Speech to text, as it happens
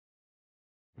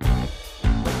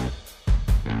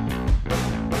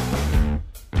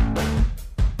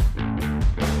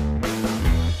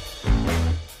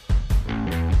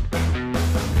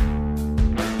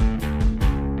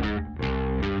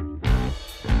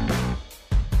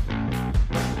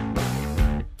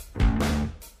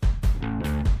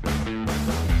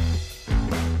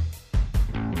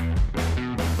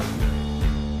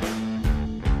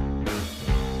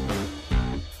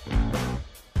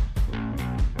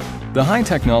The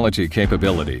high-technology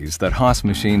capabilities that Haas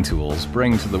machine tools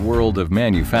bring to the world of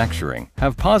manufacturing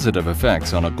have positive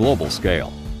effects on a global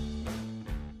scale.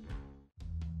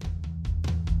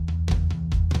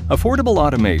 Affordable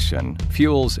automation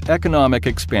fuels economic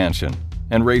expansion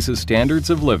and raises standards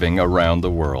of living around the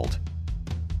world.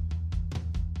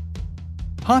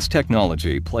 Haas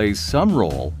technology plays some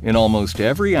role in almost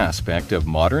every aspect of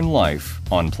modern life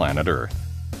on planet Earth.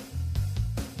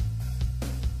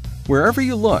 Wherever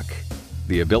you look,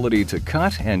 the ability to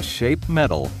cut and shape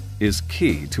metal is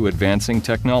key to advancing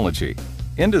technology,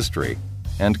 industry,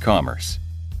 and commerce.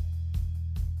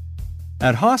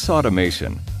 At Haas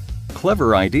Automation,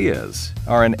 clever ideas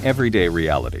are an everyday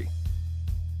reality.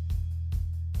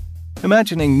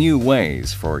 Imagining new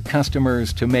ways for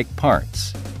customers to make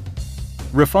parts,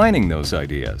 refining those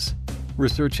ideas,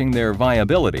 researching their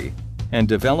viability, and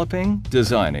developing,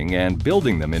 designing, and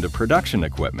building them into production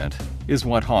equipment is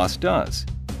what Haas does.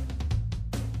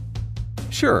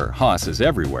 Sure, Haas is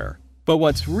everywhere, but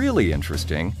what's really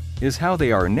interesting is how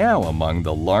they are now among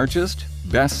the largest,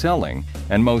 best-selling,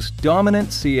 and most dominant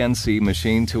CNC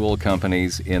machine tool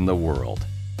companies in the world.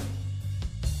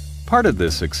 Part of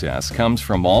this success comes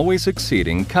from always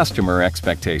exceeding customer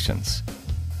expectations.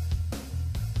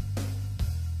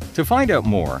 To find out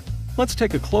more, let's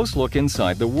take a close look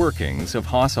inside the workings of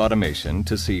Haas Automation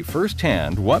to see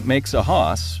firsthand what makes a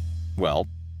Haas, well,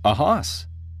 a Haas.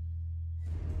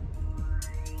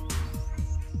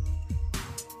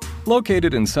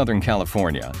 Located in Southern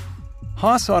California,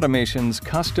 Haas Automation's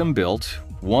custom-built,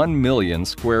 1 million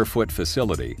square foot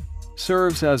facility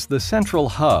serves as the central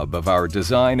hub of our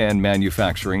design and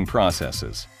manufacturing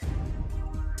processes.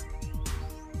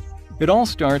 It all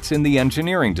starts in the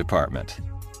engineering department.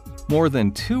 More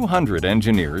than 200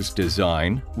 engineers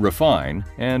design, refine,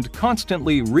 and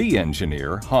constantly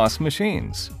re-engineer Haas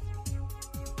machines.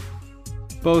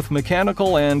 Both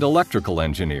mechanical and electrical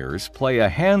engineers play a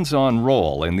hands-on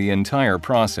role in the entire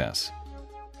process.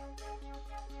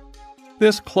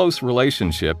 This close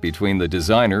relationship between the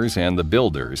designers and the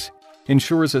builders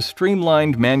ensures a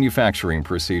streamlined manufacturing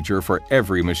procedure for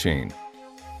every machine.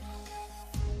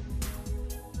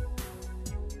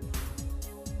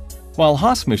 While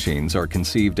Haas machines are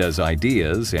conceived as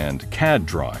ideas and CAD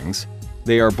drawings,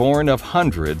 they are born of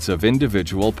hundreds of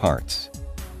individual parts,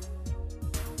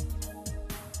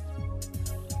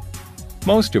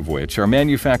 most of which are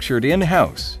manufactured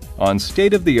in-house on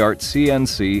state-of-the-art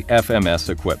CNC FMS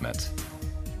equipment.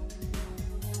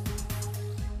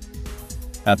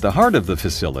 At the heart of the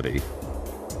facility,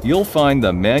 you'll find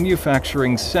the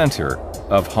manufacturing center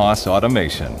of Haas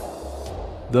Automation,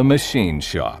 the machine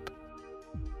shop.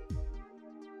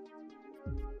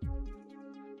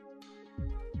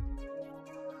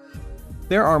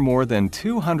 There are more than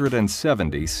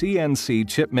 270 CNC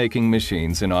chip-making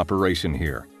machines in operation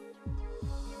here.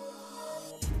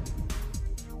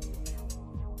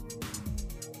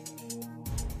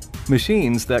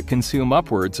 Machines that consume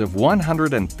upwards of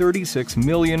 136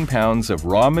 million pounds of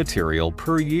raw material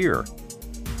per year.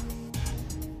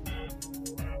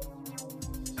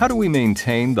 How do we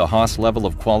maintain the Haas level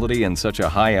of quality in such a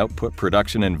high-output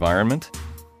production environment?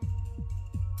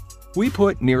 We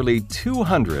put nearly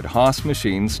 200 Haas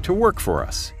machines to work for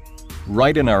us,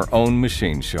 right in our own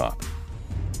machine shop.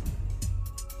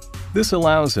 This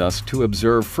allows us to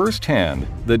observe firsthand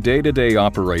the day-to-day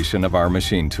operation of our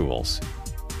machine tools,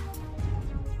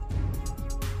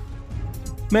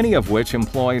 many of which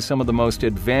employ some of the most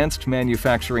advanced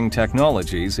manufacturing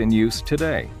technologies in use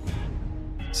today,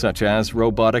 such as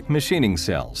robotic machining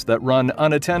cells that run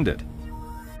unattended.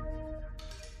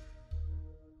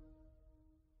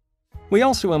 We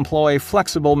also employ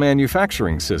flexible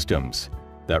manufacturing systems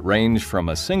that range from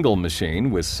a single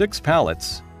machine with 6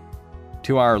 pallets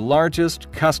to our largest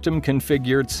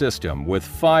custom-configured system with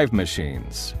 5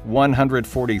 machines,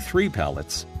 143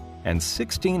 pallets, and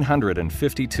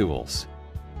 1,650 tools.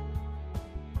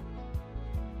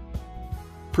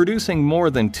 Producing more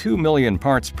than 2 million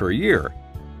parts per year,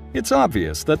 it's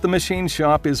obvious that the machine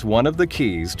shop is one of the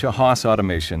keys to Haas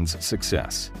Automation's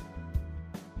success.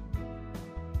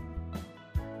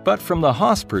 But from the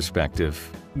Haas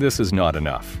perspective, this is not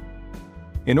enough.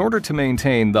 In order to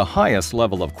maintain the highest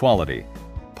level of quality,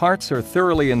 parts are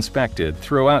thoroughly inspected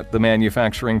throughout the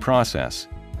manufacturing process.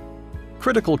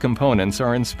 Critical components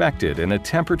are inspected in a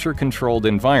temperature-controlled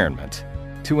environment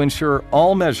to ensure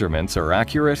all measurements are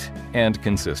accurate and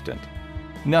consistent.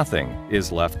 Nothing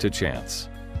is left to chance.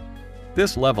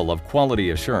 This level of quality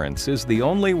assurance is the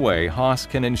only way Haas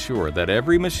can ensure that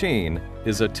every machine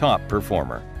is a top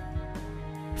performer.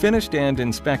 Finished and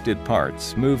inspected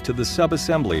parts move to the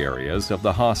sub-assembly areas of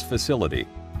the Haas facility,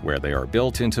 where they are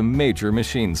built into major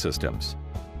machine systems.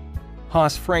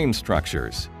 Haas frame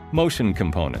structures, motion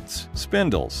components,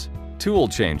 spindles, tool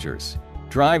changers,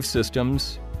 drive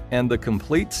systems, and the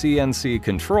complete CNC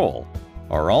control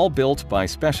are all built by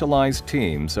specialized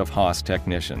teams of Haas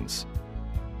technicians.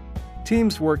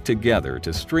 Teams work together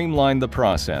to streamline the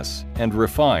process and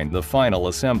refine the final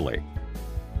assembly.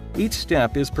 Each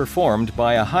step is performed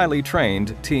by a highly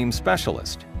trained team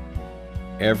specialist.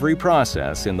 Every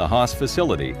process in the Haas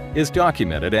facility is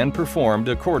documented and performed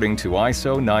according to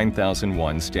ISO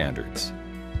 9001 standards.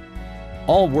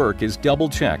 All work is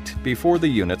double-checked before the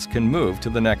units can move to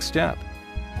the next step.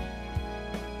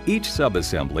 Each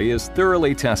subassembly is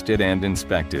thoroughly tested and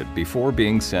inspected before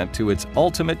being sent to its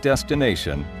ultimate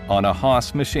destination on a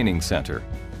Haas machining center.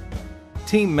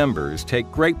 Team members take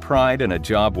great pride in a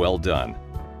job well done.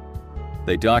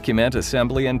 They document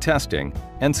assembly and testing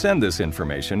and send this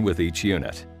information with each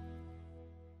unit.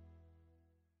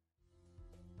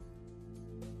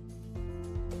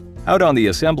 Out on the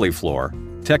assembly floor,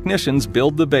 technicians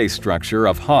build the base structure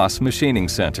of Haas machining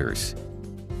centers.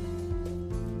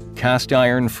 Cast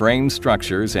iron frame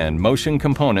structures and motion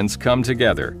components come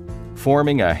together,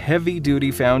 forming a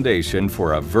heavy-duty foundation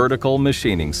for a vertical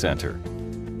machining center.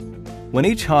 When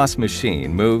each Haas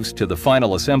machine moves to the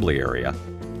final assembly area,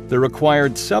 the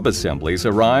required sub-assemblies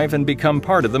arrive and become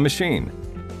part of the machine.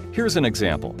 Here's an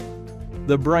example.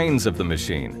 The brains of the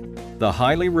machine, the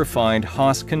highly refined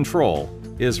Haas control,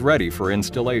 is ready for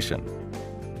installation.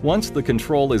 Once the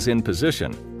control is in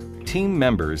position, team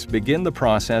members begin the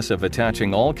process of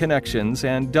attaching all connections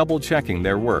and double-checking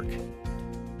their work.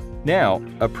 Now,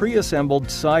 a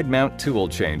pre-assembled side-mount tool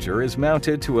changer is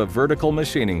mounted to a vertical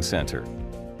machining center.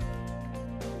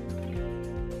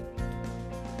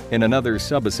 In another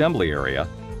sub-assembly area,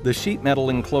 the sheet metal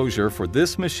enclosure for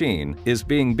this machine is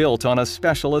being built on a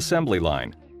special assembly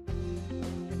line.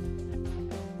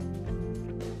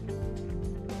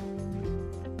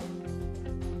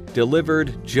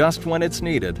 Delivered just when it's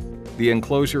needed, the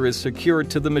enclosure is secured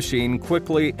to the machine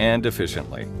quickly and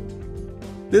efficiently.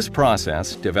 This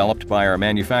process, developed by our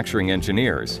manufacturing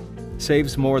engineers,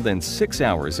 saves more than 6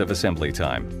 hours of assembly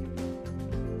time.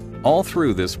 All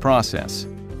through this process,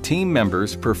 team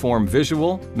members perform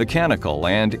visual, mechanical,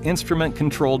 and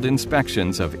instrument-controlled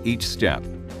inspections of each step.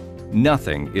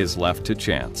 Nothing is left to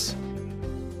chance.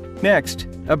 Next,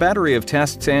 a battery of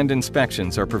tests and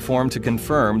inspections are performed to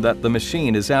confirm that the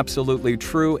machine is absolutely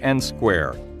true and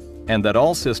square, and that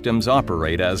all systems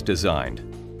operate as designed.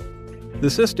 The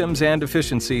systems and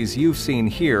efficiencies you've seen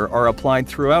here are applied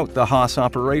throughout the Haas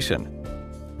operation.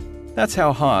 That's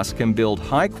how Haas can build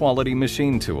high-quality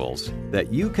machine tools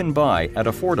that you can buy at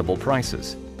affordable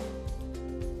prices.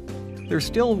 There's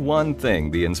still one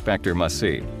thing the inspector must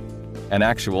see: an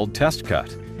actual test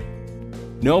cut.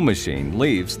 No machine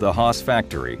leaves the Haas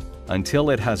factory until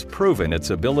it has proven its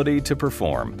ability to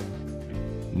perform.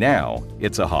 Now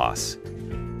it's a Haas.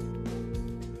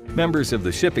 Members of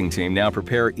the shipping team now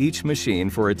prepare each machine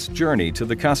for its journey to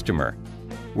the customer,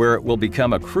 where it will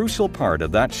become a crucial part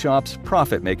of that shop's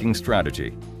profit-making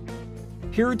strategy.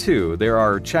 Here too, there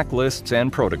are checklists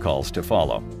and protocols to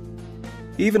follow.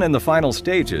 Even in the final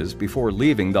stages before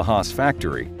leaving the Haas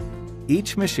factory,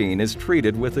 each machine is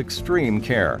treated with extreme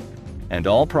care, and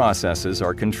all processes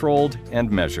are controlled and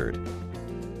measured.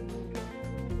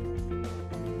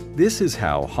 This is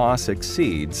how Haas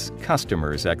exceeds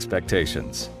customers'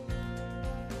 expectations.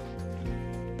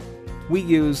 We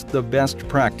use the best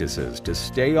practices to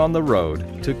stay on the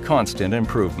road to constant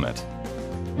improvement.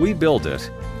 We build it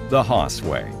the Haas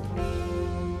way.